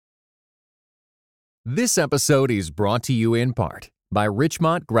This episode is brought to you in part by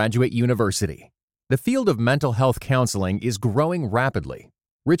Richmont Graduate University. The field of mental health counseling is growing rapidly.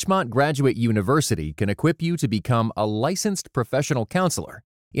 Richmont Graduate University can equip you to become a licensed professional counselor,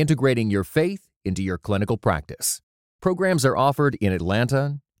 integrating your faith into your clinical practice. Programs are offered in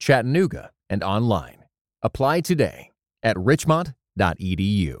Atlanta, Chattanooga, and online. Apply today at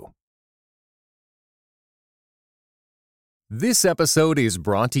richmont.edu. This episode is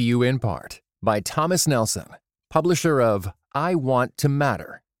brought to you in part by Thomas Nelson, publisher of I Want to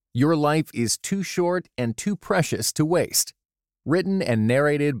Matter. Your life is too short and too precious to waste. Written and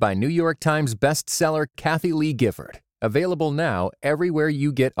narrated by New York Times bestseller Kathie Lee Gifford. Available now everywhere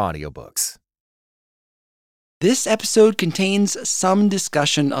you get audiobooks. This episode contains some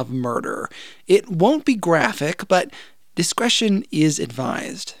discussion of murder. It won't be graphic, but discretion is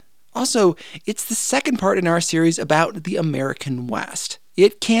advised. Also, it's the second part in our series about the American West.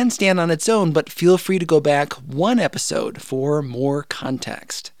 It can stand on its own, but feel free to go back one episode for more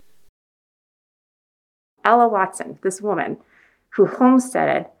context. Ella Watson, this woman who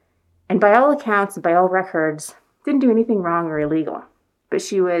homesteaded, and by all accounts and by all records, didn't do anything wrong or illegal. But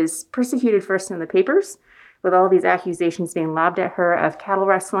she was persecuted first in the papers, with all these accusations being lobbed at her of cattle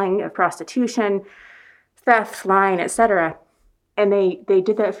rustling, of prostitution, theft, lying, etc. And they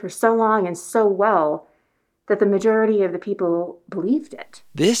did that for so long and so well that the majority of the people believed it.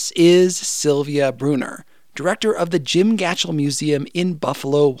 This is Sylvia Brunner, director of the Jim Gatchell Museum in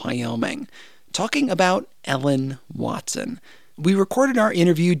Buffalo, Wyoming, talking about Ellen Watson. We recorded our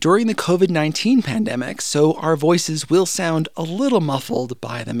interview during the COVID-19 pandemic, so our voices will sound a little muffled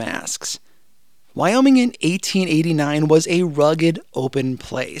by the masks. Wyoming in 1889 was a rugged, open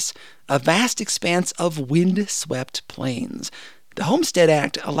place, a vast expanse of wind-swept plains. The Homestead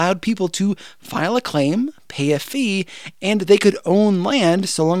Act allowed people to file a claim, pay a fee, and they could own land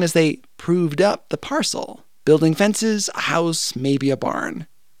so long as they proved up the parcel, building fences, a house, maybe a barn.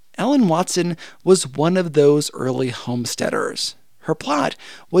 Ellen Watson was one of those early homesteaders. Her plot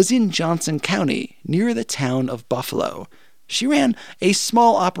was in Johnson County, near the town of Buffalo. She ran a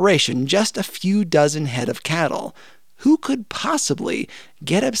small operation, just a few dozen head of cattle. Who could possibly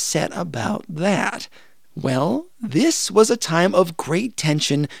get upset about that? Well, this was a time of great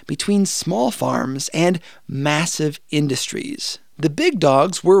tension between small farms and massive industries. The big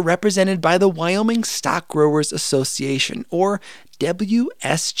dogs were represented by the Wyoming Stock Growers Association, or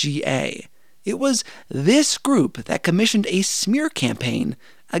WSGA. It was this group that commissioned a smear campaign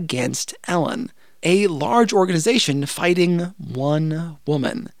against Ellen, a large organization fighting one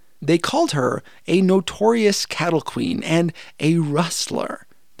woman. They called her a notorious cattle queen and a rustler.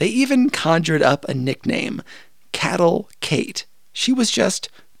 They even conjured up a nickname, Cattle Kate. She was just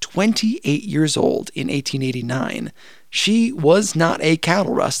 28 years old in 1889. She was not a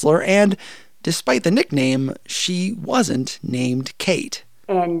cattle rustler, and despite the nickname, she wasn't named Kate.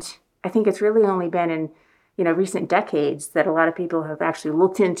 And I think it's really only been in recent decades that a lot of people have actually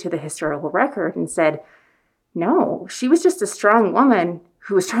looked into the historical record and said, no, she was just a strong woman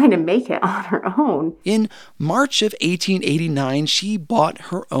who was trying to make it on her own. In March of 1889, she bought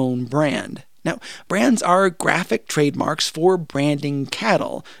her own brand. Now, brands are graphic trademarks for branding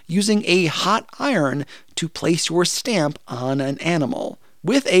cattle, using a hot iron to place your stamp on an animal.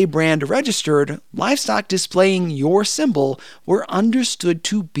 With a brand registered, livestock displaying your symbol were understood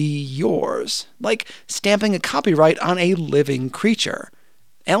to be yours, like stamping a copyright on a living creature.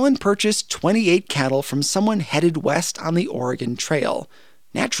 Ellen purchased 28 cattle from someone headed west on the Oregon Trail.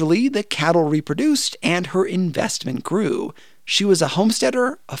 Naturally, the cattle reproduced and her investment grew. She was a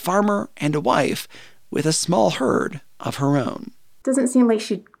homesteader, a farmer, and a wife with a small herd of her own. Doesn't seem like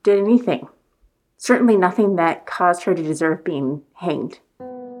she did anything. Certainly nothing that caused her to deserve being hanged.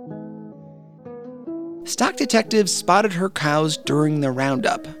 Stock detectives spotted her cows during the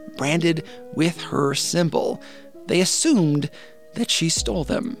roundup, branded with her symbol. They assumed that she stole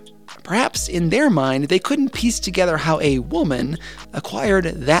them. Perhaps in their mind, they couldn't piece together how a woman acquired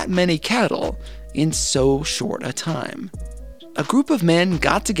that many cattle in so short a time. A group of men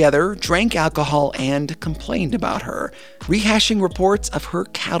got together, drank alcohol, and complained about her, rehashing reports of her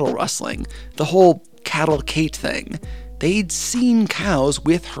cattle rustling, the whole Cattle Kate thing. They'd seen cows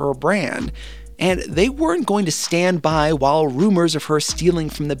with her brand, and they weren't going to stand by while rumors of her stealing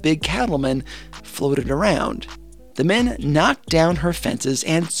from the big cattlemen floated around. The men knocked down her fences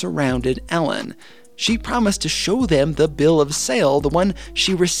and surrounded Ellen. She promised to show them the bill of sale, the one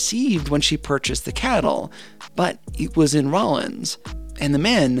she received when she purchased the cattle, but it was in Rollins, and the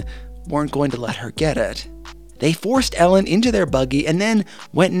men weren't going to let her get it. They forced Ellen into their buggy and then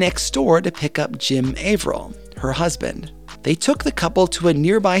went next door to pick up Jim Averill, her husband. they took the couple to a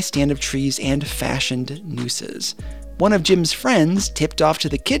nearby stand of trees and fashioned nooses. One of Jim's friends, tipped off to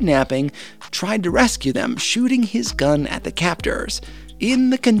the kidnapping, tried to rescue them, shooting his gun at the captors.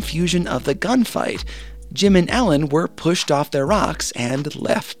 In the confusion of the gunfight, Jim and Ellen were pushed off their rocks and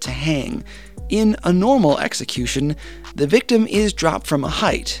left to hang. In a normal execution, the victim is dropped from a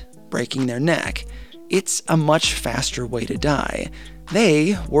height, breaking their neck. It's a much faster way to die.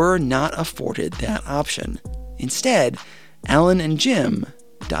 They were not afforded that option. Instead, Ellen and Jim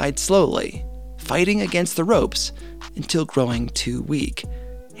died slowly, fighting against the ropes until growing too weak,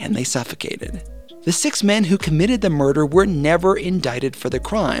 and they suffocated. The 6 men who committed the murder were never indicted for the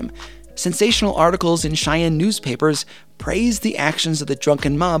crime. Sensational articles in Cheyenne newspapers praised the actions of the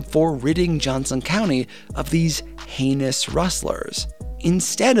drunken mob for ridding Johnson County of these heinous rustlers.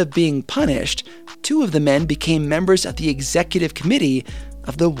 Instead of being punished, 2 of the men became members of the executive committee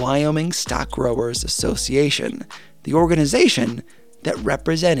of the Wyoming Stock Growers Association, the organization that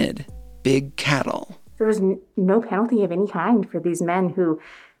represented big cattle. There was no penalty of any kind for these men who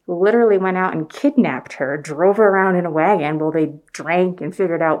literally went out and kidnapped her, drove her around in a wagon while they drank and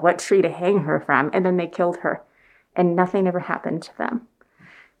figured out what tree to hang her from, and then they killed her. And nothing ever happened to them.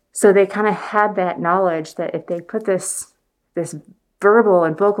 So they kind of had that knowledge that if they put this verbal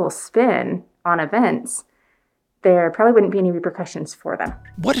and vocal spin on events, there probably wouldn't be any repercussions for them.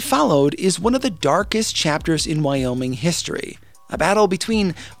 What followed is one of the darkest chapters in Wyoming history, a battle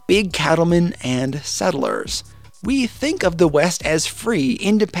between big cattlemen and settlers. We think of the West as free,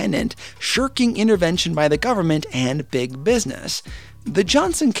 independent, shirking intervention by the government and big business. The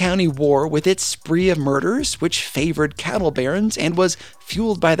Johnson County War, with its spree of murders, which favored cattle barons and was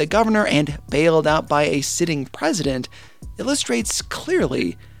fueled by the governor and bailed out by a sitting president, illustrates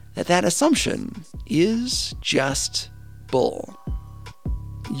clearly that assumption is just bull.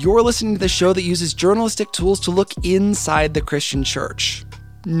 You're listening to the show that uses journalistic tools to look inside the Christian church.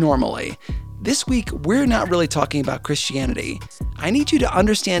 Normally. This week, we're not really talking about Christianity. I need you to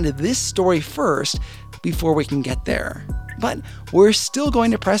understand this story first before we can get there. But we're still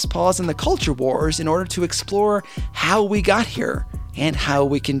going to press pause on the culture wars in order to explore how we got here and how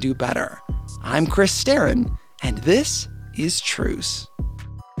we can do better. I'm Chris Staron, and this is Truce.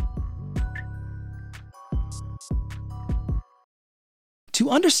 To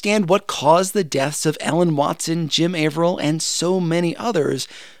understand what caused the deaths of Ellen Watson, Jim Averill, and so many others,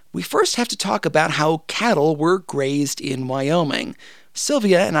 we first have to talk about how cattle were grazed in Wyoming.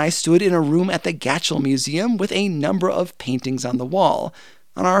 Sylvia and I stood in a room at the Gatchel Museum with a number of paintings on the wall.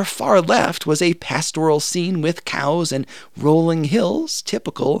 On our far left was a pastoral scene with cows and rolling hills,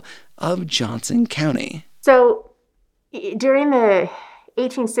 typical of Johnson County. So during the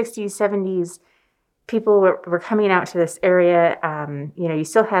 1860s, 70s, people were coming out to this area. You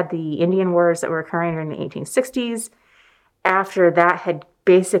still had the Indian wars that were occurring during the 1860s. After that had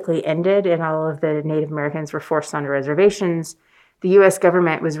basically ended and all of the Native Americans were forced onto reservations, the U.S.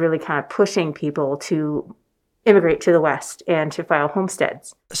 government was really kind of pushing people to immigrate to the West and to file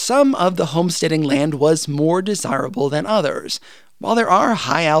homesteads. Some of the homesteading land was more desirable than others. While there are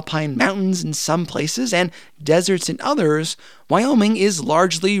high alpine mountains in some places and deserts in others, Wyoming is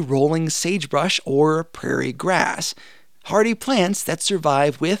largely rolling sagebrush or prairie grass, hardy plants that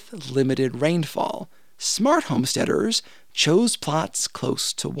survive with limited rainfall. Smart homesteaders chose plots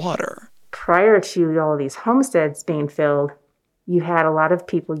close to water. Prior to all these homesteads being filled, you had a lot of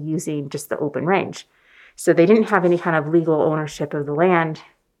people using just the open range. So they didn't have any kind of legal ownership of the land,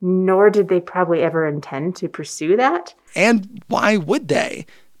 nor did they probably ever intend to pursue that. And why would they?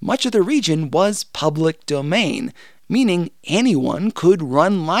 Much of the region was public domain, meaning anyone could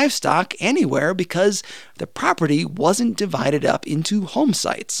run livestock anywhere because the property wasn't divided up into home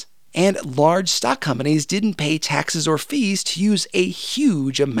sites. And large stock companies didn't pay taxes or fees to use a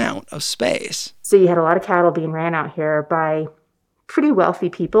huge amount of space. So you had a lot of cattle being ran out here by pretty wealthy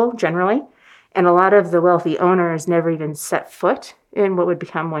people, generally. And a lot of the wealthy owners never even set foot in what would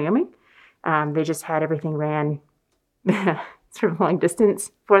become Wyoming. They just had everything ran sort of long distance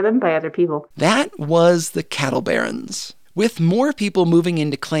for them by other people. That was the cattle barons. With more people moving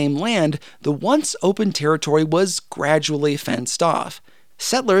in to claim land, the once open territory was gradually fenced off.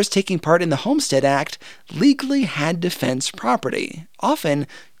 Settlers taking part in the Homestead Act legally had to fence property, often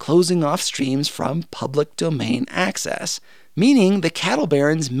closing off streams from public domain access, meaning the cattle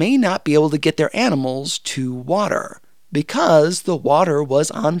barons may not be able to get their animals to water because the water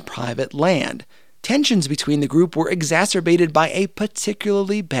was on private land. Tensions between the group were exacerbated by a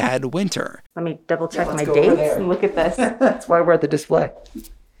particularly bad winter. Let me double check my dates and look at this. That's why we're at the display.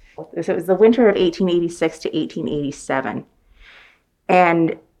 So it was the winter of 1886 to 1887.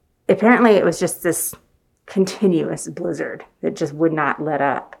 And apparently it was just this continuous blizzard that just would not let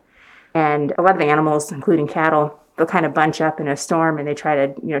up. And a lot of the animals, including cattle, they'll kind of bunch up in a storm and they try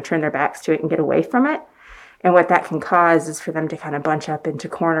to, turn their backs to it and get away from it. And what that can cause is for them to kind of bunch up into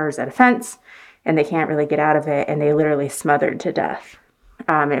corners at a fence, and they can't really get out of it, and they literally smothered to death.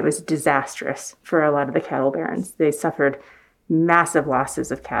 It was disastrous for a lot of the cattle barons. They suffered massive losses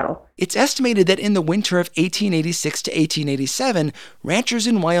of cattle. It's estimated that in the winter of 1886 to 1887, ranchers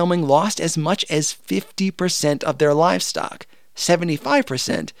in Wyoming lost as much as 50% of their livestock,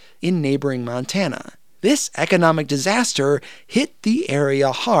 75% in neighboring Montana. This economic disaster hit the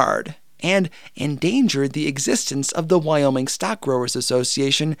area hard and endangered the existence of the Wyoming Stock Growers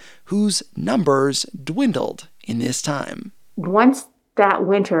Association, whose numbers dwindled in this time. Once that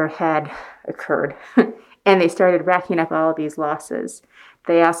winter had occurred and they started racking up all of these losses,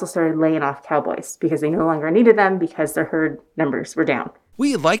 they also started laying off cowboys because they no longer needed them because their herd numbers were down.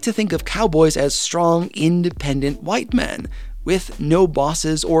 We like to think of cowboys as strong, independent white men with no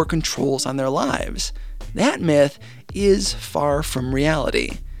bosses or controls on their lives. That myth is far from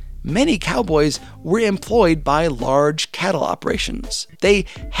reality. Many cowboys were employed by large cattle operations. They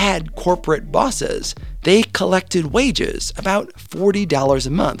had corporate bosses. They collected wages, about $40 a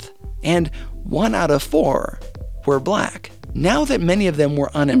month, and 1 out of 4 were black. Now that many of them were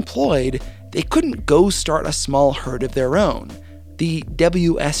unemployed, they couldn't go start a small herd of their own. The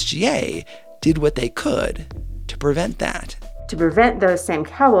WSGA did what they could to prevent that. To prevent those same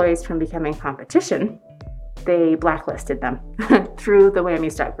cowboys from becoming competition, they blacklisted them through the Wyoming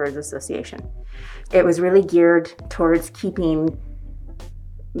Stock Growers Association. It was really geared towards keeping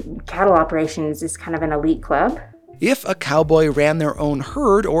cattle operations as kind of an elite club. If a cowboy ran their own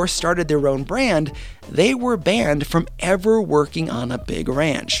herd or started their own brand, they were banned from ever working on a big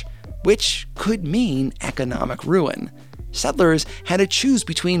ranch, which could mean economic ruin. Settlers had to choose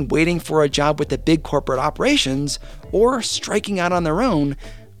between waiting for a job with the big corporate operations or striking out on their own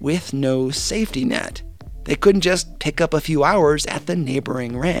with no safety net. They couldn't just pick up a few hours at the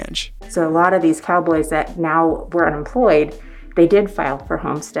neighboring ranch. So a lot of these cowboys that now were unemployed, they did file for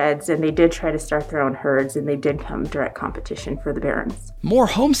homesteads and they did try to start their own herds, and they did come direct competition for the barons. More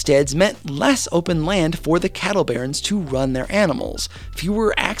homesteads meant less open land for the cattle barons to run their animals,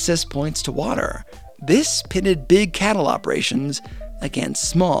 fewer access points to water. This pitted big cattle operations against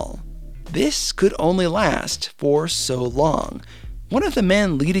small. This could only last for so long. One of the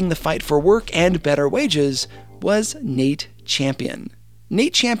men leading the fight for work and better wages was Nate Champion.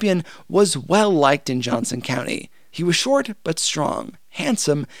 Nate Champion was well liked in Johnson County. He was short but strong,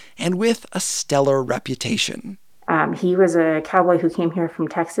 handsome, and with a stellar reputation. He was a cowboy who came here from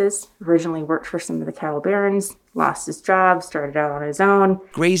Texas, originally worked for some of the cattle barons, lost his job, started out on his own.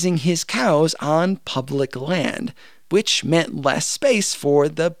 Grazing his cows on public land, which meant less space for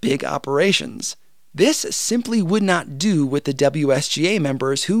the big operations. This simply would not do with the WSGA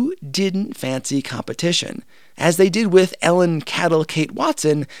members who didn't fancy competition. As they did with Ellen Cattle Kate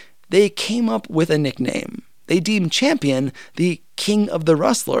Watson, they came up with a nickname. They deemed Champion the King of the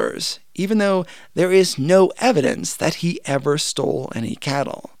Rustlers, even though there is no evidence that he ever stole any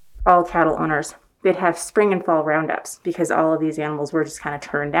cattle. All cattle owners, they'd have spring and fall roundups because all of these animals were just kind of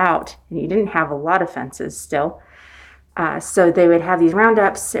turned out, and you didn't have a lot of fences still. So they would have these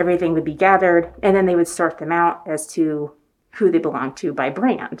roundups, everything would be gathered, and then they would sort them out as to who they belonged to by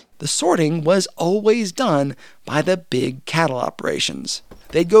brand. The sorting was always done by the big cattle operations.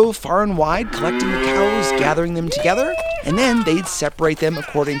 They'd go far and wide collecting the cows, gathering them together, and then they'd separate them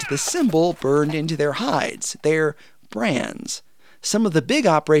according to the symbol burned into their hides, their brands. Some of the big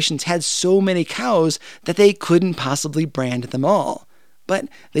operations had so many cows that they couldn't possibly brand them all, but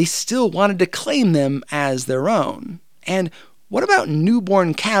they still wanted to claim them as their own. And what about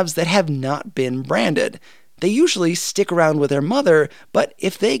newborn calves that have not been branded? They usually stick around with their mother, but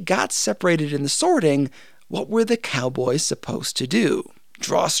if they got separated in the sorting, what were the cowboys supposed to do?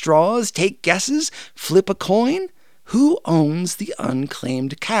 Draw straws, take guesses, flip a coin? Who owns the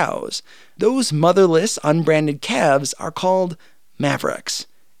unclaimed cows? Those motherless, unbranded calves are called mavericks.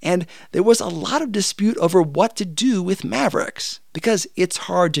 And there was a lot of dispute over what to do with mavericks, because it's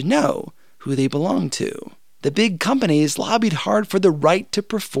hard to know who they belong to. The big companies lobbied hard for the right to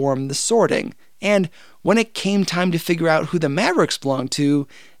perform the sorting, and when it came time to figure out who the mavericks belonged to,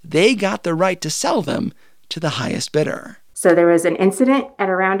 they got the right to sell them to the highest bidder. So there was an incident at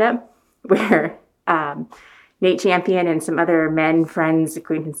a roundup where Nate Champion and some other men, friends,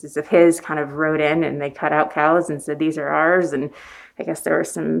 acquaintances of his kind of rode in and they cut out cows and said, "These are ours." And I guess there were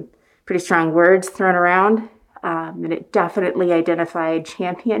some pretty strong words thrown around. And it definitely identified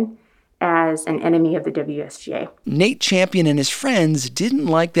Champion as an enemy of the WSGA. Nate Champion and his friends didn't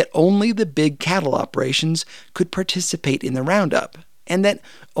like that only the big cattle operations could participate in the roundup, and that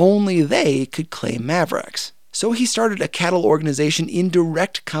only they could claim Mavericks. So he started a cattle organization in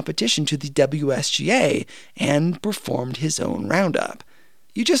direct competition to the WSGA and performed his own roundup.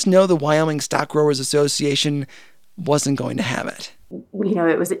 You just know the Wyoming Stock Growers Association wasn't going to have it.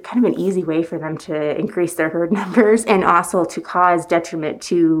 It was kind of an easy way for them to increase their herd numbers and also to cause detriment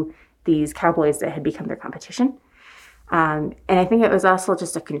to these cowboys that had become their competition. And I think it was also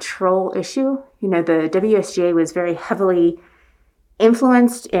just a control issue. The WSGA was very heavily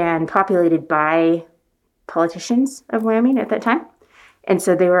influenced and populated by politicians of Wyoming at that time. And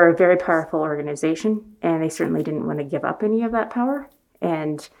so they were a very powerful organization, and they certainly didn't want to give up any of that power.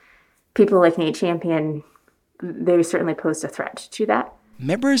 And people like Nate Champion, they certainly posed a threat to that.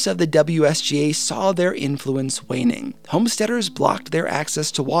 Members of the WSGA saw their influence waning. Homesteaders blocked their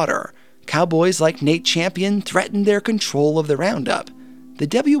access to water. Cowboys like Nate Champion threatened their control of the roundup. The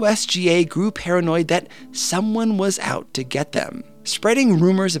WSGA grew paranoid that someone was out to get them, spreading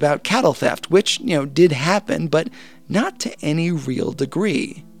rumors about cattle theft, which, did happen, but not to any real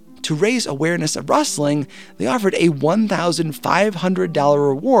degree. To raise awareness of rustling, they offered a $1,500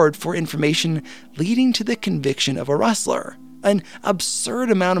 reward for information leading to the conviction of a rustler. An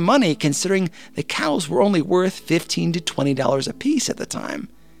absurd amount of money considering the cows were only worth $15 to $20 a piece at the time.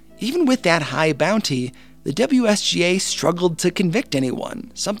 Even with that high bounty, the WSGA struggled to convict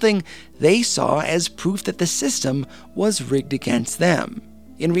anyone, something they saw as proof that the system was rigged against them.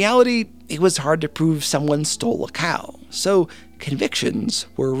 In reality, it was hard to prove someone stole a cow, so convictions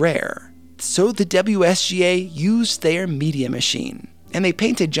were rare. So the WSGA used their media machine, and they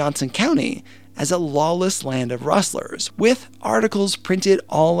painted Johnson County as a lawless land of rustlers, with articles printed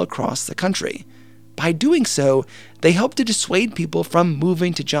all across the country. By doing so, they hoped to dissuade people from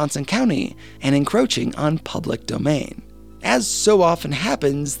moving to Johnson County and encroaching on public domain. As so often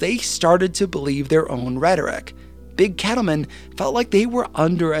happens, they started to believe their own rhetoric. Big cattlemen felt like they were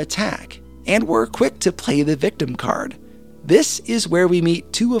under attack and were quick to play the victim card. This is where we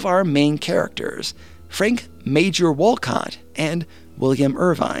meet two of our main characters, Frank Major Wolcott and William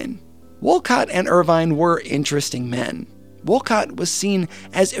Irvine. Wolcott and Irvine were interesting men. Wolcott was seen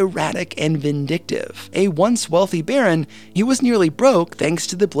as erratic and vindictive. A once wealthy baron, he was nearly broke thanks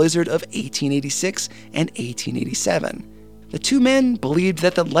to the blizzard of 1886 and 1887. The two men believed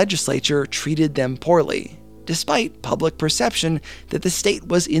that the legislature treated them poorly, despite public perception that the state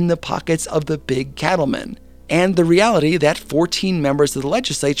was in the pockets of the big cattlemen, and the reality that 14 members of the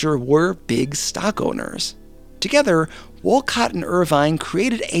legislature were big stock owners. Together, Wolcott and Irvine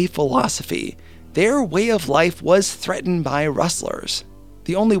created a philosophy. Their way of life was threatened by rustlers.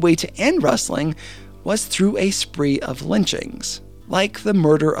 The only way to end rustling was through a spree of lynchings, like the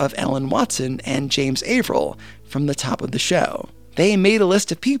murder of Ellen Watson and James Averill from the top of the show. They made a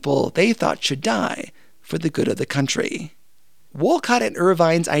list of people they thought should die for the good of the country. Wolcott and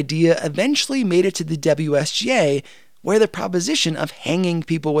Irvine's idea eventually made it to the WSGA, where the proposition of hanging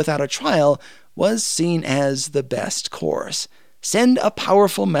people without a trial was seen as the best course. Send a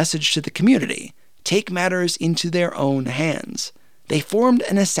powerful message to the community. Take matters into their own hands. They formed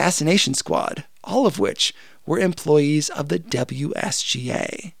an assassination squad, all of which were employees of the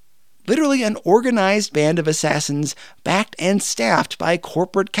WSGA. Literally an organized band of assassins backed and staffed by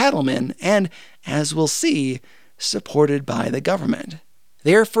corporate cattlemen and, as we'll see, supported by the government.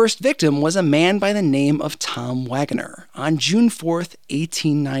 Their first victim was a man by the name of Tom Waggoner on June 4th,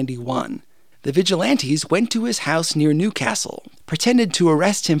 1891. The vigilantes went to his house near Newcastle, pretended to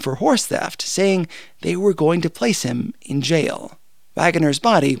arrest him for horse theft, saying they were going to place him in jail. Waggoner's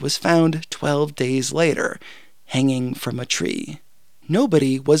body was found 12 days later, hanging from a tree.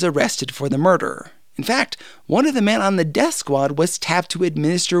 Nobody was arrested for the murder. In fact, one of the men on the death squad was tapped to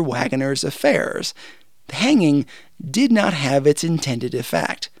administer Waggoner's affairs. The hanging did not have its intended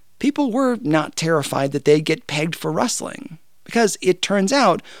effect. People were not terrified that they'd get pegged for rustling, because it turns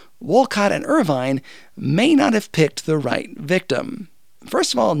out Wolcott and Irvine may not have picked the right victim.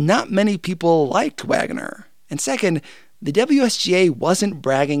 First of all, not many people liked Waggoner. And second, the WSGA wasn't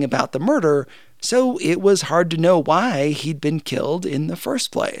bragging about the murder, so it was hard to know why he'd been killed in the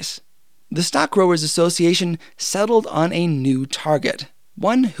first place. The Stock Growers Association settled on a new target,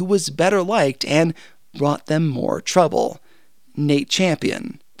 one who was better liked and brought them more trouble: Nate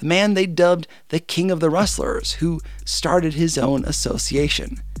Champion, the man they dubbed the King of the Rustlers, who started his own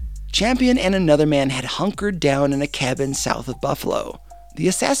association. Champion and another man had hunkered down in a cabin south of Buffalo. The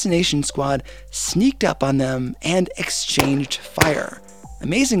assassination squad sneaked up on them and exchanged fire.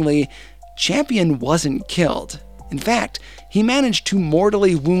 Amazingly, Champion wasn't killed. In fact, he managed to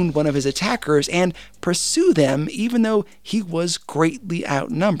mortally wound one of his attackers and pursue them even though he was greatly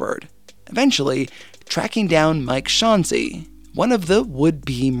outnumbered, eventually tracking down Mike Shaughnessy, one of the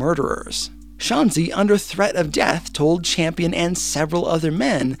would-be murderers. Shaughnessy, under threat of death, told Champion and several other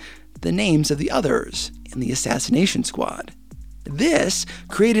men the names of the others in the assassination squad. This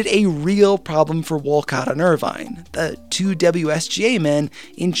created a real problem for Wolcott and Irvine, the two WSGA men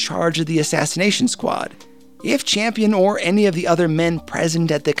in charge of the assassination squad. If Champion or any of the other men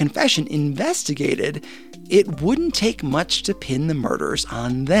present at the confession investigated, it wouldn't take much to pin the murders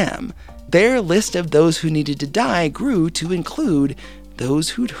on them. Their list of those who needed to die grew to include those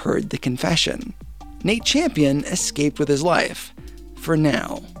who'd heard the confession. Nate Champion escaped with his life, for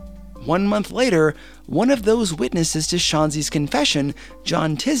now. 1 month later, one of those witnesses to Shaughnessy's confession,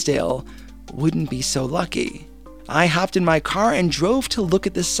 John Tisdale, wouldn't be so lucky. I hopped in my car and drove to look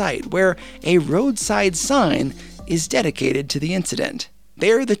at the site where a roadside sign is dedicated to the incident.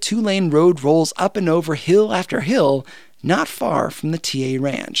 There, the 2-lane road rolls up and over hill after hill, not far from the TA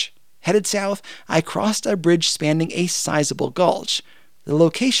ranch. Headed south, I crossed a bridge spanning a sizable gulch, the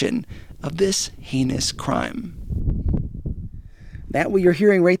location of this heinous crime. That what you're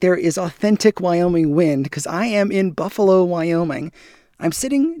hearing right there is authentic Wyoming wind, because I am in Buffalo, Wyoming. I'm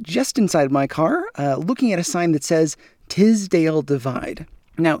sitting just inside my car, looking at a sign that says Tisdale Divide.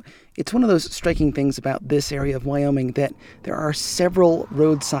 Now, it's one of those striking things about this area of Wyoming that there are several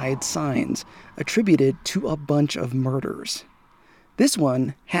roadside signs attributed to a bunch of murders. This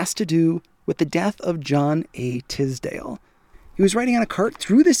one has to do with the death of John A. Tisdale. He was riding on a cart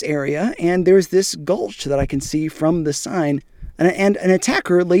through this area, and there's this gulch that I can see from the sign. And an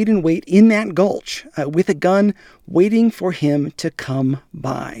attacker laid in wait in that gulch with a gun waiting for him to come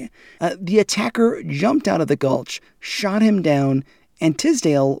by. The attacker jumped out of the gulch, shot him down, and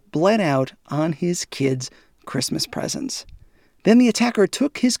Tisdale bled out on his kids' Christmas presents. Then the attacker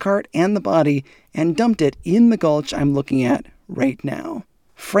took his cart and the body and dumped it in the gulch I'm looking at right now.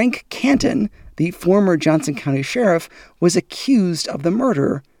 Frank Canton, the former Johnson County Sheriff, was accused of the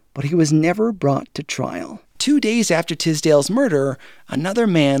murder, but he was never brought to trial. 2 days after Tisdale's murder, another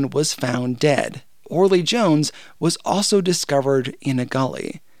man was found dead. Orley Jones was also discovered in a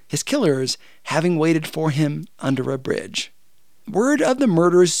gully, his killers having waited for him under a bridge. Word of the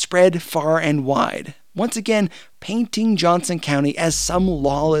murders spread far and wide, once again painting Johnson County as some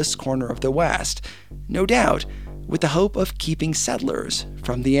lawless corner of the West, no doubt with the hope of keeping settlers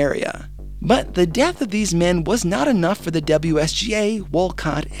from the area. But the death of these men was not enough for the WSGA,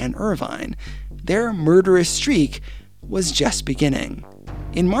 Wolcott, and Irvine. Their murderous streak was just beginning.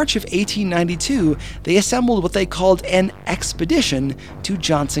 In March of 1892, they assembled what they called an expedition to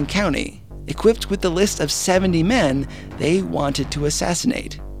Johnson County, equipped with the list of 70 men they wanted to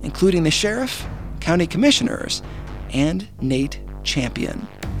assassinate, including the sheriff, county commissioners, and Nate Champion.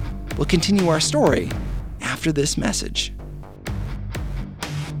 We'll continue our story after this message.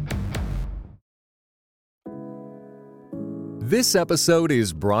 This episode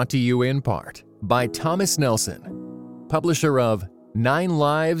is brought to you in part by Thomas Nelson, publisher of 9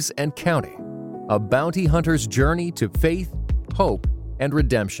 Lives and Counting, A Bounty Hunter's Journey to Faith, Hope, and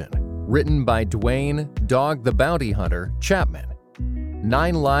Redemption, written by Dwayne Dog the Bounty Hunter Chapman.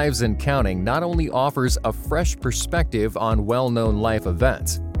 9 Lives and Counting not only offers a fresh perspective on well-known life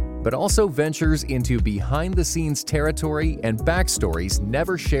events, but also ventures into behind-the-scenes territory and backstories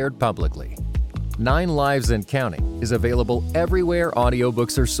never shared publicly. 9 Lives and Counting is available everywhere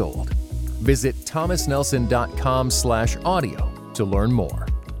audiobooks are sold. Visit thomasnelson.com/audio to learn more.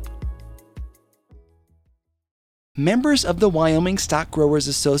 Members of the Wyoming Stock Growers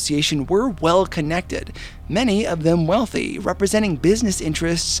Association were well connected, many of them wealthy, representing business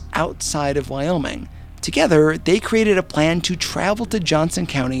interests outside of Wyoming. Together, they created a plan to travel to Johnson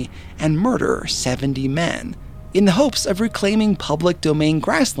County and murder 70 men, in the hopes of reclaiming public domain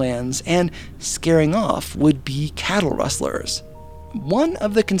grasslands and scaring off would-be cattle rustlers. One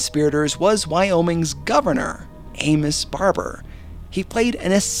of the conspirators was Wyoming's governor, Amos Barber. He played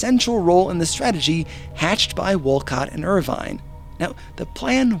an essential role in the strategy hatched by Wolcott and Irvine. Now, the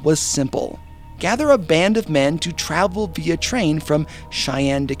plan was simple. Gather a band of men to travel via train from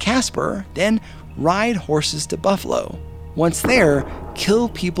Cheyenne to Casper, then ride horses to Buffalo. Once there, kill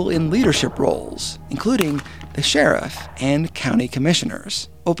people in leadership roles, including the sheriff and county commissioners,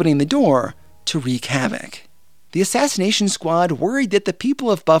 opening the door to wreak havoc. The assassination squad worried that the people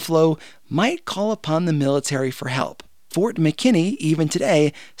of Buffalo might call upon the military for help. Fort McKinney, even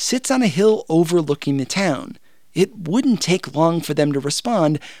today, sits on a hill overlooking the town. It wouldn't take long for them to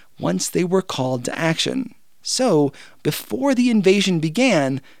respond once they were called to action. So, before the invasion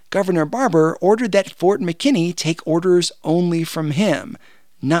began, Governor Barbour ordered that Fort McKinney take orders only from him,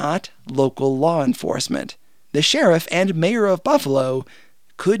 not local law enforcement. The sheriff and mayor of Buffalo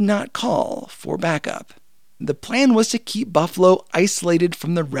could not call for backup. The plan was to keep Buffalo isolated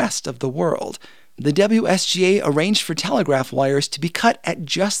from the rest of the world. The WSGA arranged for telegraph wires to be cut at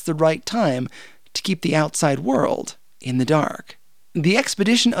just the right time to keep the outside world in the dark. The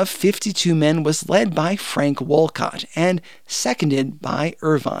expedition of 52 men was led by Frank Wolcott and seconded by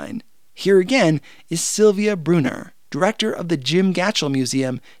Irvine. Here again is Sylvia Brunner, director of the Jim Gatchell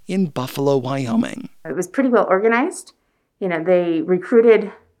Museum in Buffalo, Wyoming. It was pretty well organized. They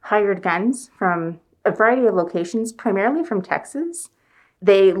recruited hired guns from a variety of locations, primarily from Texas.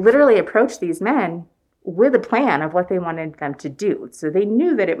 They literally approached these men with a plan of what they wanted them to do. So they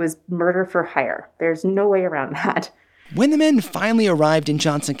knew that it was murder for hire. There's no way around that. When the men finally arrived in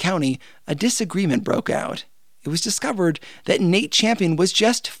Johnson County, a disagreement broke out. It was discovered that Nate Champion was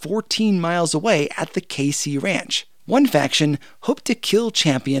just 14 miles away at the Casey Ranch. One faction hoped to kill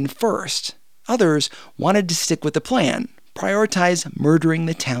Champion first. Others wanted to stick with the plan, prioritize murdering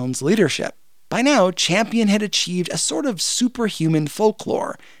the town's leadership. By now, Champion had achieved a sort of superhuman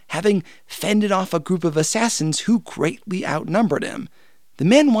folklore, having fended off a group of assassins who greatly outnumbered him. The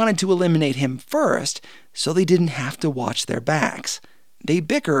men wanted to eliminate him first, so they didn't have to watch their backs. They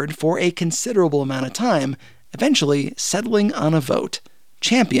bickered for a considerable amount of time, eventually settling on a vote.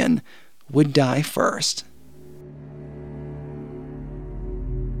 Champion would die first.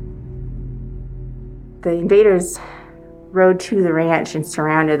 The invaders rode to the ranch and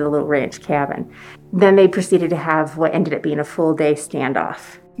surrounded the little ranch cabin. Then they proceeded to have what ended up being a full-day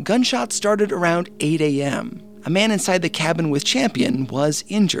standoff. Gunshots started around 8 a.m. A man inside the cabin with Champion was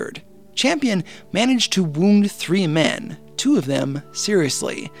injured. Champion managed to wound 3 men, 2 of them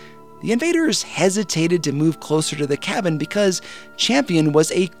seriously. The invaders hesitated to move closer to the cabin because Champion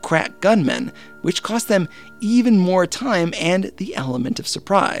was a crack gunman, which cost them even more time and the element of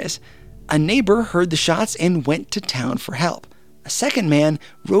surprise. A neighbor heard the shots and went to town for help. A second man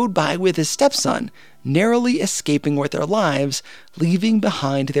rode by with his stepson, narrowly escaping with their lives, leaving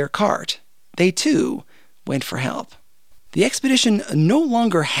behind their cart. They, too, went for help. The expedition no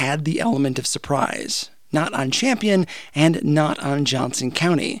longer had the element of surprise, not on Champion and not on Johnson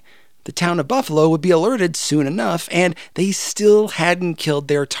County. The town of Buffalo would be alerted soon enough, and they still hadn't killed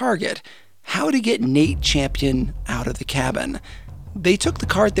their target. How to get Nate Champion out of the cabin? They took the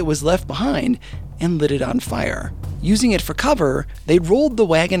cart that was left behind and lit it on fire. Using it for cover, they rolled the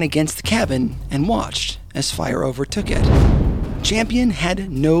wagon against the cabin and watched as fire overtook it. Champion had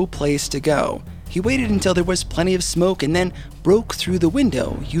no place to go. He waited until there was plenty of smoke and then broke through the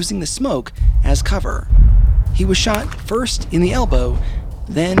window using the smoke as cover. He was shot first in the elbow,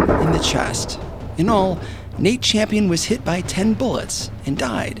 then in the chest. In all, Nate Champion was hit by 10 bullets and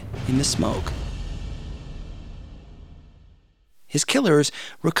died in the smoke. His killers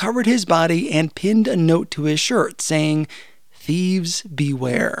recovered his body and pinned a note to his shirt saying, "Thieves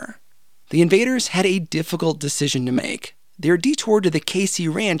beware." The invaders had a difficult decision to make. Their detour to the Casey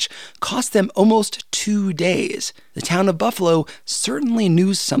Ranch cost them almost 2 days. The town of Buffalo certainly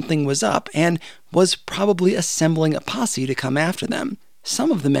knew something was up and was probably assembling a posse to come after them.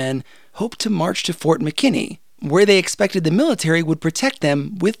 Some of the men hoped to march to Fort McKinney, where they expected the military would protect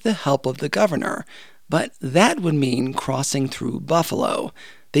them with the help of the governor. But that would mean crossing through Buffalo.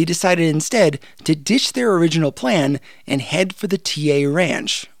 They decided instead to ditch their original plan and head for the TA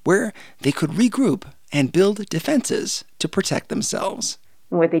Ranch, where they could regroup and build defenses to protect themselves.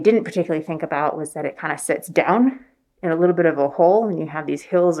 What they didn't particularly think about was that it kind of sits down in a little bit of a hole, and you have these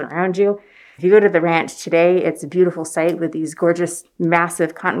hills around you. If you go to the ranch today, it's a beautiful site with these gorgeous,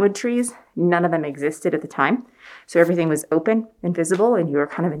 massive cottonwood trees. None of them existed at the time. So everything was open and visible, and you were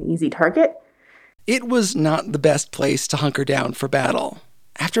kind of an easy target. It was not the best place to hunker down for battle.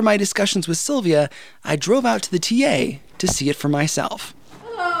 After my discussions with Sylvia, I drove out to the TA to see it for myself.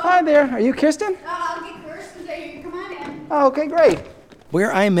 Hello. Hi there, are you Kirsten? I'll get Kirsten so you can come on in. Oh, okay, great.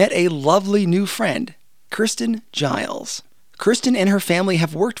 Where I met a lovely new friend, Kirsten Giles. Kirsten and her family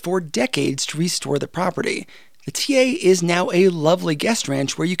have worked for decades to restore the property. The TA is now a lovely guest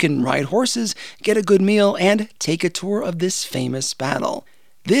ranch where you can ride horses, get a good meal, and take a tour of this famous battle.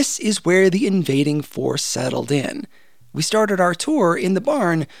 This is where the invading force settled in. We started our tour in the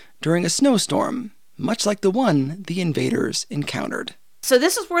barn during a snowstorm, much like the one the invaders encountered. So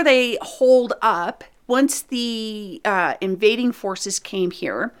this is where they holed up. Once the invading forces came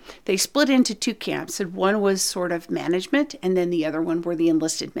here, they split into 2 camps, and one was sort of management, and then the other one were the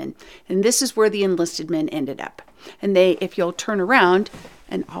enlisted men. And this is where the enlisted men ended up. And they, if you'll turn around,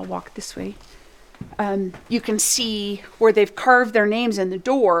 and I'll walk this way, you can see where they've carved their names in the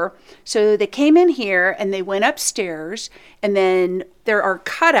door. So they came in here and they went upstairs, and then there are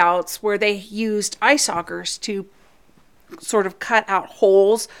cutouts where they used ice augers to sort of cut out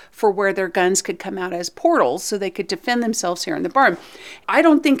holes for where their guns could come out as portals so they could defend themselves here in the barn. I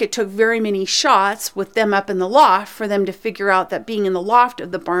don't think it took very many shots with them up in the loft for them to figure out that being in the loft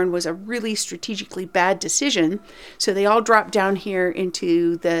of the barn was a really strategically bad decision. So they all dropped down here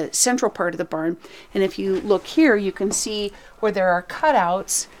into the central part of the barn. And if you look here, you can see where there are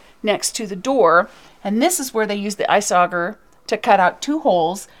cutouts next to the door. And this is where they used the ice auger to cut out 2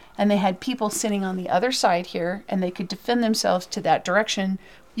 holes. And they had people sitting on the other side here, and they could defend themselves to that direction.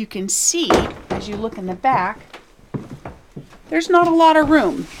 You can see, as you look in the back, there's not a lot of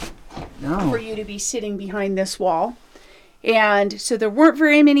room for you to be sitting behind this wall. And so there weren't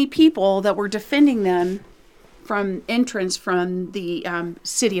very many people that were defending them from entrance from the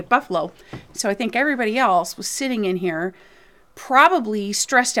city of Buffalo. So I think everybody else was sitting in here, probably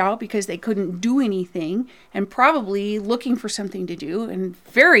stressed out because they couldn't do anything, and probably looking for something to do, and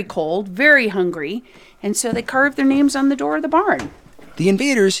very cold, very hungry, and so they carved their names on the door of the barn. The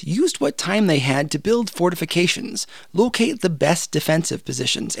invaders used what time they had to build fortifications, locate the best defensive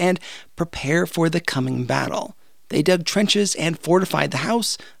positions, and prepare for the coming battle. They dug trenches and fortified the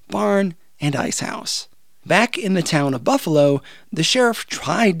house, barn, and ice house. Back in the town of Buffalo, the sheriff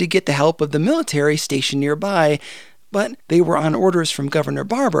tried to get the help of the military stationed nearby, but they were on orders from Governor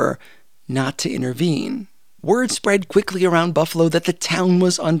Barbour not to intervene. Word spread quickly around Buffalo that the town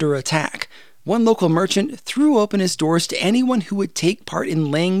was under attack. One local merchant threw open his doors to anyone who would take part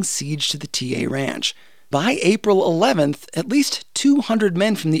in laying siege to the TA ranch. By April 11th, at least 200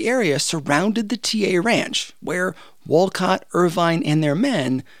 men from the area surrounded the TA ranch, where Wolcott, Irvine, and their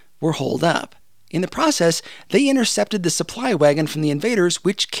men were holed up. In the process, they intercepted the supply wagon from the invaders,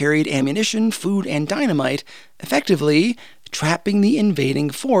 which carried ammunition, food, and dynamite, effectively trapping the invading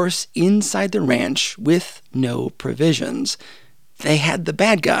force inside the ranch with no provisions. They had the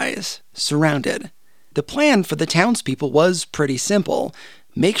bad guys surrounded. The plan for the townspeople was pretty simple.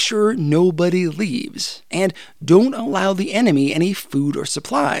 Make sure nobody leaves, and don't allow the enemy any food or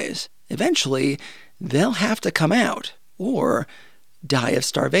supplies. Eventually, they'll have to come out, or die of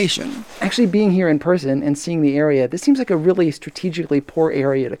starvation. Actually, being here in person and seeing the area, this seems like a really strategically poor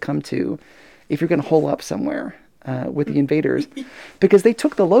area to come to if you're going to hole up somewhere with the invaders, because they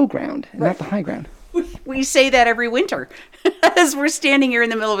took the low ground and not the high ground. We say that every winter as we're standing here in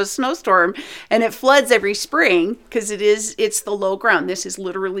the middle of a snowstorm, and it floods every spring because it's the low ground. This is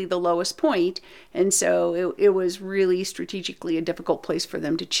literally the lowest point. And so it was really strategically a difficult place for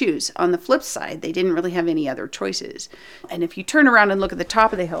them to choose. On the flip side, they didn't really have any other choices. And if you turn around and look at the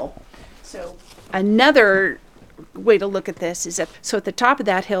top of the hill, so another way to look at this is so at the top of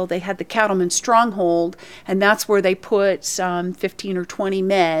that hill, they had the Cattlemen's Stronghold, and that's where they put some 15 or 20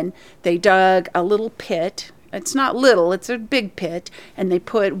 men. They dug a little pit. It's not little, it's a big pit, and they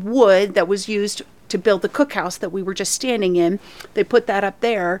put wood that was used to build the cookhouse that we were just standing in. They put that up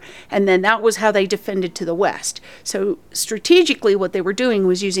there, and then that was how they defended to the west. So strategically, what they were doing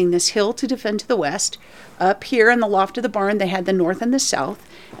was using this hill to defend to the west. Up here in the loft of the barn, they had the north and the south,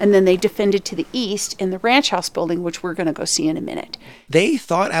 and then they defended to the east in the ranch house building, which we're going to go see in a minute. They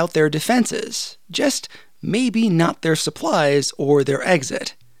thought out their defenses, just maybe not their supplies or their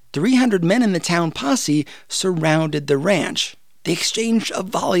exit. 300 men in the town posse surrounded the ranch. They exchanged a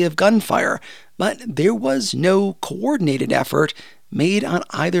volley of gunfire, but there was no coordinated effort made on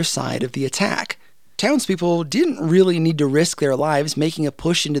either side of the attack. Townspeople didn't really need to risk their lives making a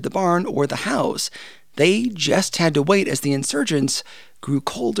push into the barn or the house. They just had to wait as the insurgents grew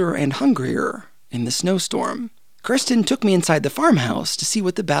colder and hungrier in the snowstorm. Kirsten took me inside the farmhouse to see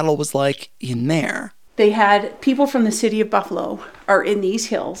what the battle was like in there. They had people from the city of Buffalo are in these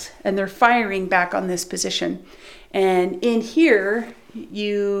hills, and they're firing back on this position. And in here,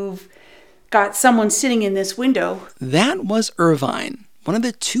 you've got someone sitting in this window. That was Irvine, one of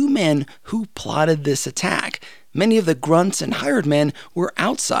the 2 men who plotted this attack. Many of the grunts and hired men were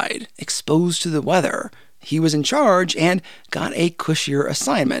outside, exposed to the weather. He was in charge and got a cushier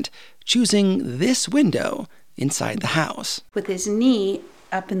assignment, choosing this window inside the house. With his knee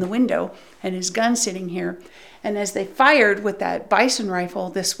up in the window and his gun sitting here. And as they fired with that bison rifle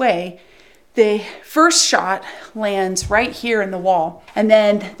this way, the first shot lands right here in the wall. And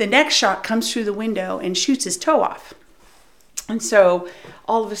then the next shot comes through the window and shoots his toe off. And so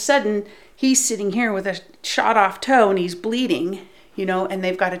all of a sudden, he's sitting here with a shot off toe and he's bleeding, and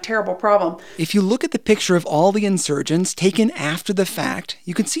they've got a terrible problem. If you look at the picture of all the insurgents taken after the fact,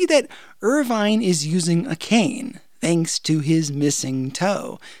 you can see that Irvine is using a cane, thanks to his missing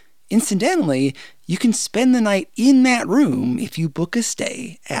toe. Incidentally, you can spend the night in that room if you book a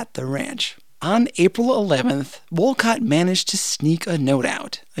stay at the ranch. On April 11th, Wolcott managed to sneak a note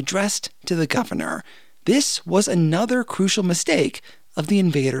out, addressed to the governor. This was another crucial mistake of the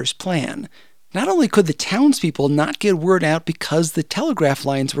invaders' plan. Not only could the townspeople not get word out because the telegraph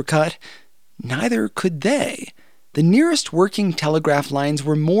lines were cut, neither could they. The nearest working telegraph lines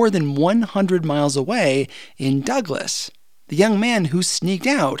were more than 100 miles away in Douglas. The young man who sneaked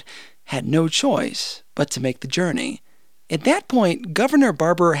out had no choice but to make the journey. At that point, Governor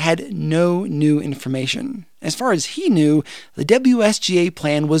Barbour had no new information. As far as he knew, the WSGA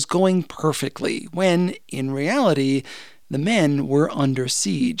plan was going perfectly, when, in reality, the men were under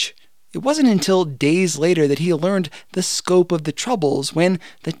siege. It wasn't until days later that he learned the scope of the troubles when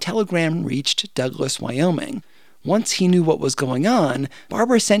the telegram reached Douglas, Wyoming. Once he knew what was going on,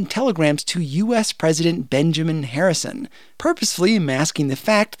 Barbour sent telegrams to U.S. President Benjamin Harrison, purposefully masking the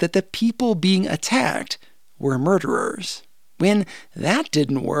fact that the people being attacked were murderers. When that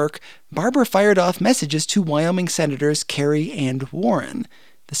didn't work, Barbour fired off messages to Wyoming Senators Kerry and Warren.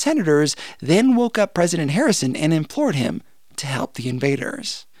 The senators then woke up President Harrison and implored him to help the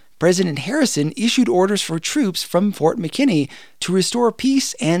invaders. President Harrison issued orders for troops from Fort McKinney to restore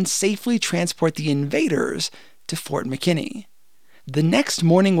peace and safely transport the invaders to Fort McKinney. The next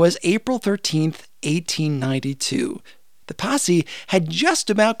morning was April 13th, 1892. The posse had just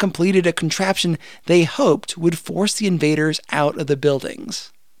about completed a contraption they hoped would force the invaders out of the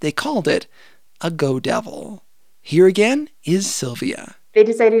buildings. They called it a Go Devil. Here again is Sylvia. They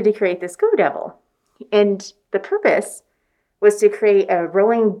decided to create this Go Devil. And the purpose was to create a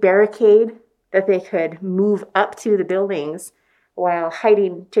rolling barricade that they could move up to the buildings while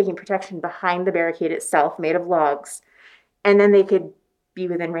hiding, taking protection behind the barricade itself, made of logs. And then they could be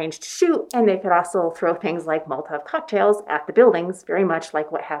within range to shoot, and they could also throw things like Molotov cocktails at the buildings, very much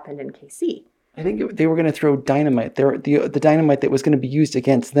like what happened in KC. I think they were going to throw dynamite. The dynamite that was going to be used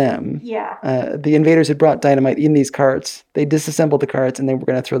against them. Yeah. The invaders had brought dynamite in these carts. They disassembled the carts, and they were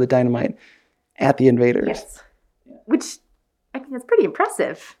going to throw the dynamite at the invaders. Yes. Which, I think, is pretty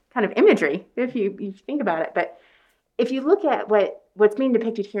impressive kind of imagery, if you think about it. But if you look at what's being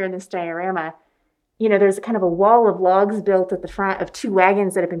depicted here in this diorama, you know, there's kind of a wall of logs built at the front of two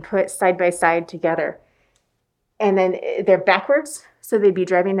wagons that have been put side by side together. And then they're backwards, so they'd be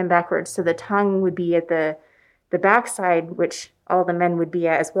driving them backwards. So the tongue would be at the back side, which all the men would be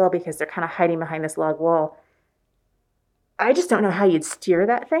at as well, because they're kind of hiding behind this log wall. I just don't know how you'd steer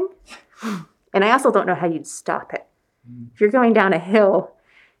that thing. And I also don't know how you'd stop it. If you're going down a hill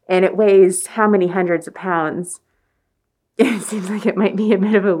and it weighs how many hundreds of pounds, it seems like it might be a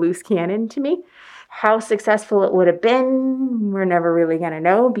bit of a loose cannon to me. How successful it would have been, we're never really going to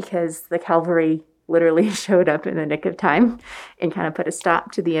know, because the cavalry literally showed up in the nick of time and kind of put a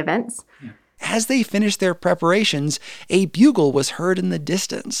stop to the events. As they finished their preparations, a bugle was heard in the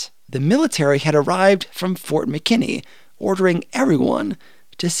distance. The military had arrived from Fort McKinney, ordering everyone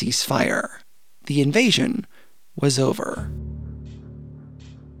to cease fire. The invasion was over.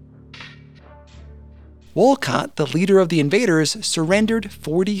 Wolcott, the leader of the invaders, surrendered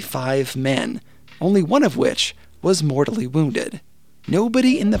 45 men, only one of which was mortally wounded.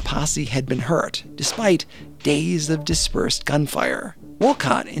 Nobody in the posse had been hurt, despite days of dispersed gunfire.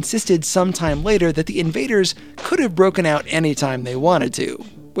 Wolcott insisted sometime later that the invaders could have broken out any time they wanted to,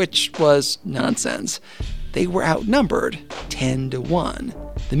 which was nonsense. They were outnumbered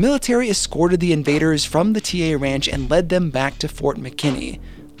 10-1. The military escorted the invaders from the TA ranch and led them back to Fort McKinney,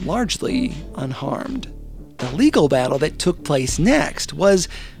 largely unharmed. The legal battle that took place next was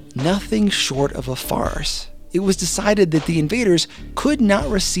nothing short of a farce. It was decided that the invaders could not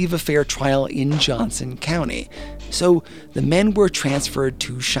receive a fair trial in Johnson County, so the men were transferred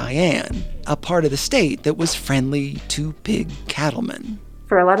to Cheyenne, a part of the state that was friendly to big cattlemen.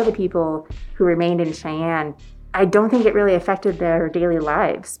 For a lot of the people who remained in Cheyenne, I don't think it really affected their daily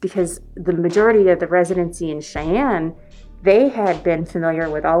lives, because the majority of the residency in Cheyenne, they had been familiar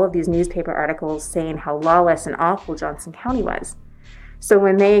with all of these newspaper articles saying how lawless and awful Johnson County was. So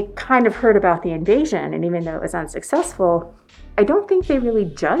when they kind of heard about the invasion, and even though it was unsuccessful, I don't think they really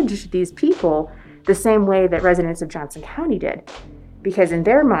judged these people the same way that residents of Johnson County did. Because in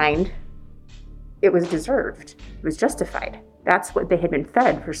their mind, it was deserved. It was justified. That's what they had been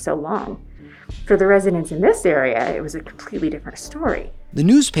fed for so long. For the residents in this area, it was a completely different story. The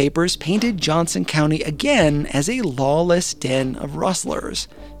newspapers painted Johnson County again as a lawless den of rustlers.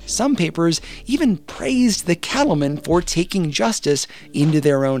 Some papers even praised the cattlemen for taking justice into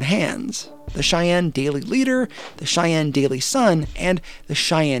their own hands. The Cheyenne Daily Leader, the Cheyenne Daily Sun, and the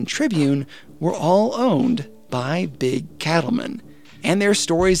Cheyenne Tribune were all owned by big cattlemen. and their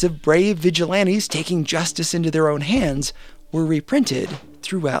stories of brave vigilantes taking justice into their own hands were reprinted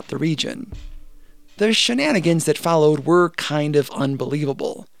throughout the region. The shenanigans that followed were kind of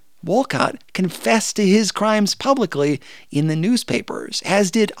unbelievable. Wolcott confessed to his crimes publicly in the newspapers, as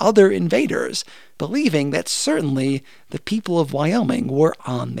did other invaders, believing that certainly the people of Wyoming were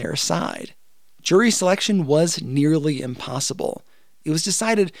on their side. Jury selection was nearly impossible. It was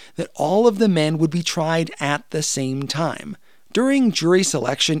decided that all of the men would be tried at the same time. During jury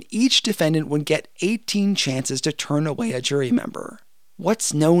selection, each defendant would get 18 chances to turn away a jury member.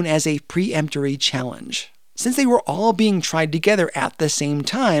 What's known as a preemptory challenge. Since they were all being tried together at the same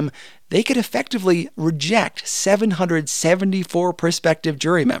time, they could effectively reject 774 prospective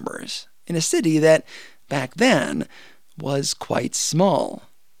jury members in a city that, back then, was quite small.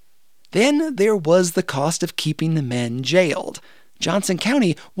 Then there was the cost of keeping the men jailed. Johnson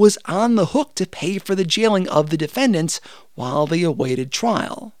County was on the hook to pay for the jailing of the defendants while they awaited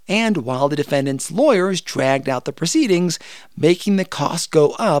trial, and while the defendants' lawyers dragged out the proceedings, making the cost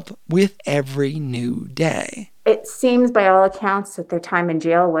go up with every new day. It seems by all accounts that their time in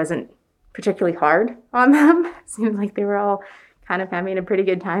jail wasn't particularly hard on them. It seemed like they were all kind of having a pretty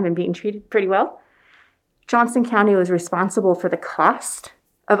good time and being treated pretty well. Johnson County was responsible for the cost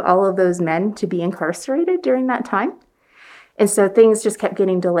of all of those men to be incarcerated during that time. And so things just kept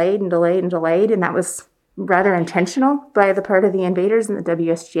getting delayed and delayed and delayed, and that was rather intentional by the part of the invaders and the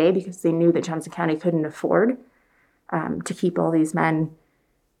WSGA because they knew that Johnson County couldn't afford to keep all these men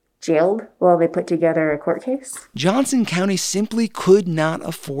jailed while they put together a court case. Johnson County simply could not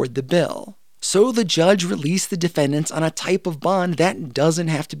afford the bill. So the judge released the defendants on a type of bond that doesn't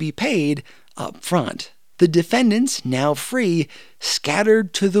have to be paid up front. The defendants, now free,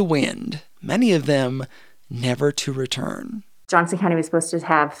 scattered to the wind, many of them never to return. Johnson County was supposed to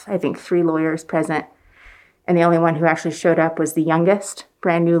have, I think, 3 lawyers present, and the only one who actually showed up was the youngest,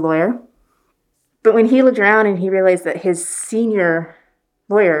 brand new lawyer. But when he looked around and he realized that his senior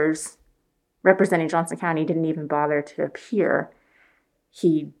lawyers representing Johnson County didn't even bother to appear,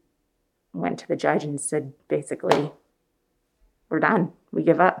 he went to the judge and said, basically, we're done. We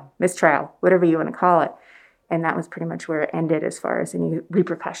give up. Mistrial, whatever you want to call it. And that was pretty much where it ended as far as any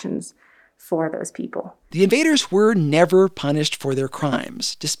repercussions for those people. The invaders were never punished for their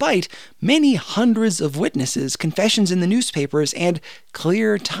crimes, despite many hundreds of witnesses, confessions in the newspapers, and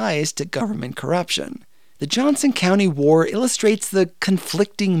clear ties to government corruption. The Johnson County War illustrates the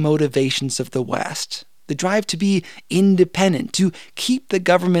conflicting motivations of the West, the drive to be independent, to keep the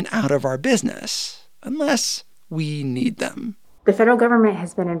government out of our business, unless we need them. The federal government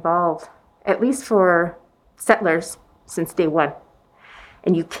has been involved, at least for settlers, since day one.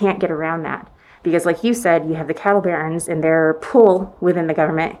 And you can't get around that. Because like you said, you have the cattle barons and their pull within the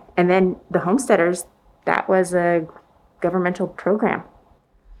government. And then the homesteaders, that was a governmental program.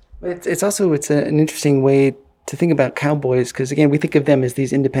 It's an interesting way to think about cowboys, because again, we think of them as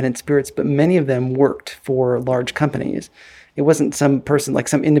these independent spirits, but many of them worked for large companies. It wasn't some person, like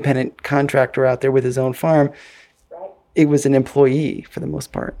some independent contractor out there with his own farm. Right. It was an employee for the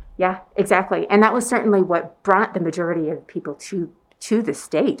most part. Yeah, exactly. And that was certainly what brought the majority of people to the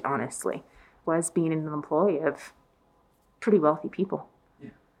state, honestly, was being an employee of pretty wealthy people.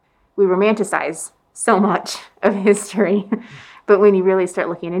 Yeah. We romanticize so much of history, but when you really start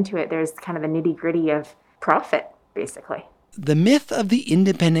looking into it, there's kind of the nitty-gritty of profit, basically. The myth of the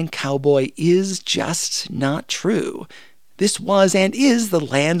independent cowboy is just not true. This was and is the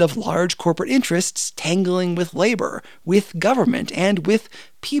land of large corporate interests tangling with labor, with government, and with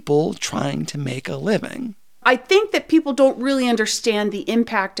people trying to make a living. I think that people don't really understand the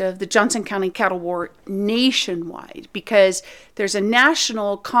impact of the Johnson County Cattle War nationwide, because there's a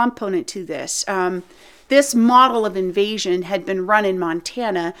national component to this. This model of invasion had been run in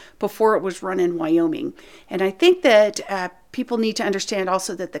Montana before it was run in Wyoming. And I think that people need to understand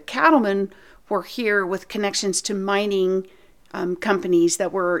also that the cattlemen were here with connections to mining companies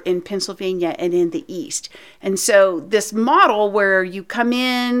that were in Pennsylvania and in the East. And so this model where you come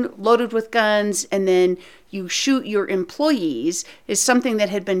in loaded with guns and then you shoot your employees is something that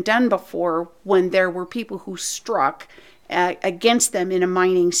had been done before when there were people who struck against them in a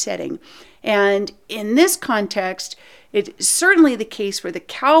mining setting. And in this context, it's certainly the case where the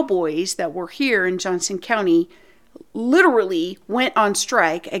cowboys that were here in Johnson County literally went on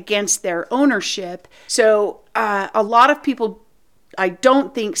strike against their ownership. So a lot of people, I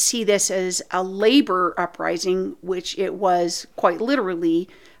don't think, see this as a labor uprising, which it was quite literally.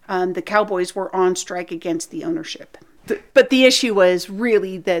 The cowboys were on strike against the ownership. But the issue was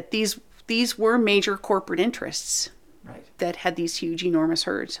really that these were major corporate interests, right, that had these huge, enormous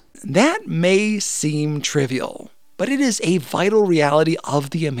herds. That may seem trivial, but it is a vital reality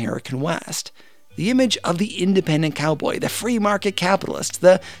of the American West. The image of the independent cowboy, the free market capitalist,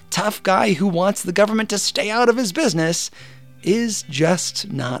 the tough guy who wants the government to stay out of his business is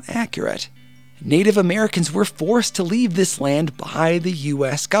just not accurate. Native Americans were forced to leave this land by the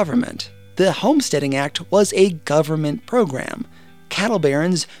U.S. government. The Homesteading Act was a government program. Cattle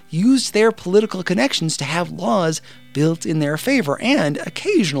barons used their political connections to have laws built in their favor and,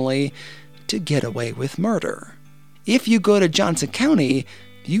 occasionally, to get away with murder. If you go to Johnson County,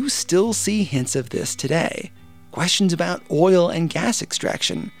 you still see hints of this today. Questions about oil and gas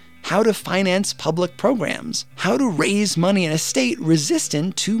extraction, how to finance public programs, how to raise money in a state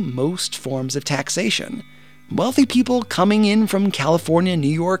resistant to most forms of taxation. Wealthy people coming in from California, New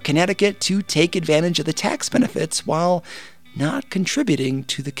York, Connecticut to take advantage of the tax benefits while not contributing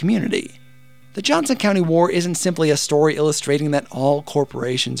to the community. The Johnson County War isn't simply a story illustrating that all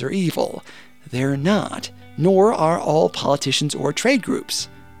corporations are evil. They're not, nor are all politicians or trade groups.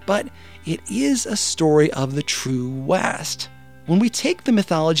 But it is a story of the true West. When we take the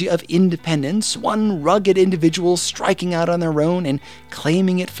mythology of independence, one rugged individual striking out on their own and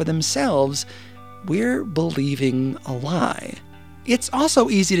claiming it for themselves, we're believing a lie. It's also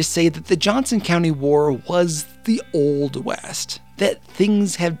easy to say that the Johnson County War was the Old West, that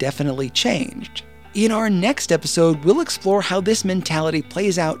things have definitely changed. In our next episode, we'll explore how this mentality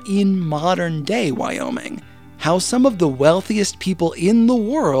plays out in modern-day Wyoming, how some of the wealthiest people in the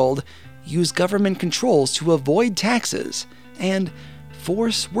world use government controls to avoid taxes and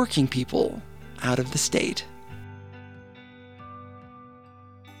force working people out of the state.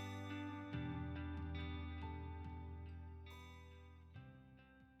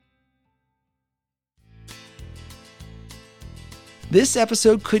 This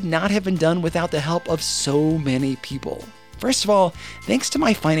episode could not have been done without the help of so many people. First of all, thanks to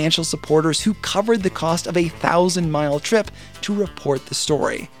my financial supporters who covered the cost of a 1,000-mile trip to report the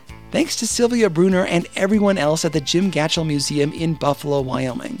story. Thanks to Sylvia Bruner and everyone else at the Jim Gatchell Museum in Buffalo,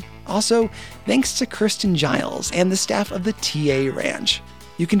 Wyoming. Also, thanks to Kirsten Giles and the staff of the TA Ranch.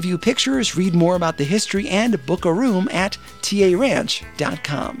 You can view pictures, read more about the history, and book a room at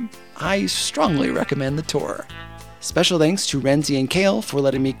taranch.com. I strongly recommend the tour. Special thanks to Renzi and Kale for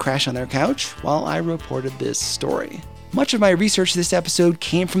letting me crash on their couch while I reported this story. Much of my research this episode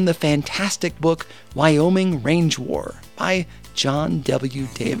came from the fantastic book Wyoming Range War by John W.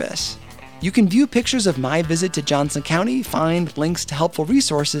 Davis. You can view pictures of my visit to Johnson County, find links to helpful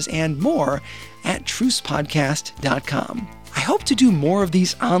resources, and more at trucepodcast.com. I hope to do more of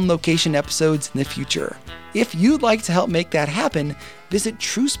these on-location episodes in the future. If you'd like to help make that happen, visit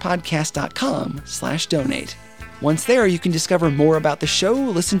trucepodcast.com/donate. Once there, you can discover more about the show,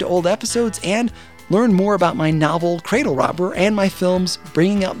 listen to old episodes, and learn more about my novel Cradle Robber and my films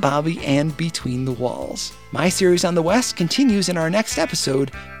Bringing Up Bobby and Between the Walls. My series on the West continues in our next episode,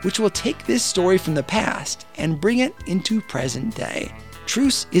 which will take this story from the past and bring it into present day.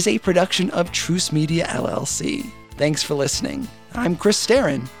 Truce is a production of Truce Media LLC. Thanks for listening. I'm Chris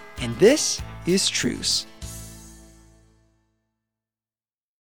Staron, and this is Truce.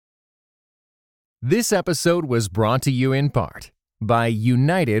 This episode was brought to you in part by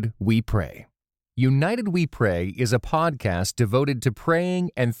United We Pray. United We Pray is a podcast devoted to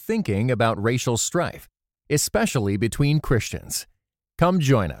praying and thinking about racial strife, especially between Christians. Come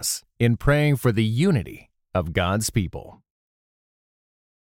join us in praying for the unity of God's people.